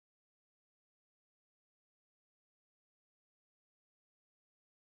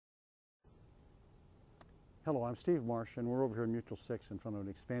Hello, I'm Steve Marsh, and we're over here in Mutual 6 in front of an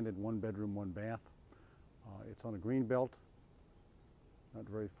expanded one-bedroom, one-bath. It's on a green belt, not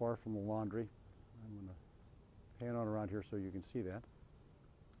very far from the laundry. I'm going to pan on around here so you can see that.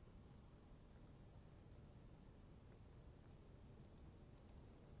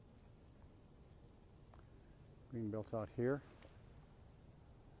 Green belt's out here.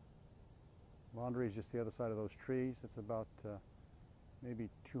 Laundry is just the other side of those trees. It's about maybe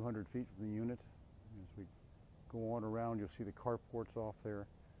 200 feet from the unit. As we go on around, you'll see the carports off there.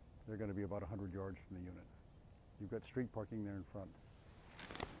 They're going to be about 100 yards from the unit. You've got street parking there in front.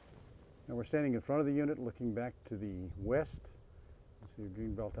 Now we're standing in front of the unit looking back to the west. You see a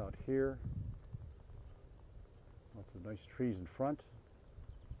green belt out here. Lots of nice trees in front.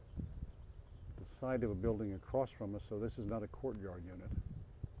 The side of a building across from us, so this is not a courtyard unit.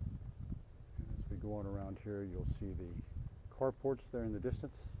 And as we go on around here, you'll see the carports there in the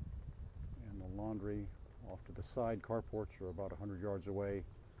distance and the laundry off to the side. Carports are about 100 yards away.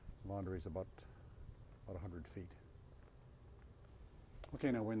 Laundry is about 100 feet.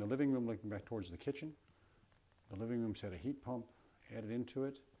 Okay, now we're in the living room looking back towards the kitchen. The living room's had a heat pump added into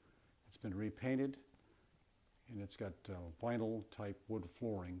it. It's been repainted, and it's got vinyl type wood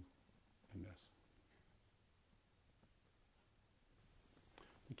flooring in this.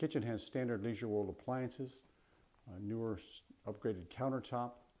 The kitchen has standard Leisure World appliances, newer upgraded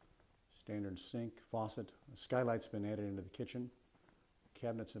countertop, standard sink, faucet. A skylight's been added into the kitchen.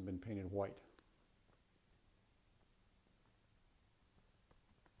 Cabinets have been painted white.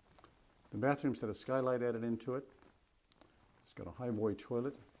 The bathroom's had a skylight added into it. It's got a highboy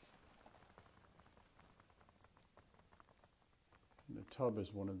toilet. And the tub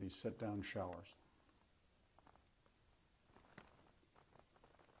is one of these sit-down showers.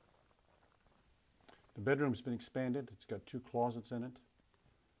 The bedroom's been expanded. It's got 2 closets in it.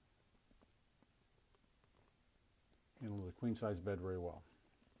 Handled the queen-size bed very well.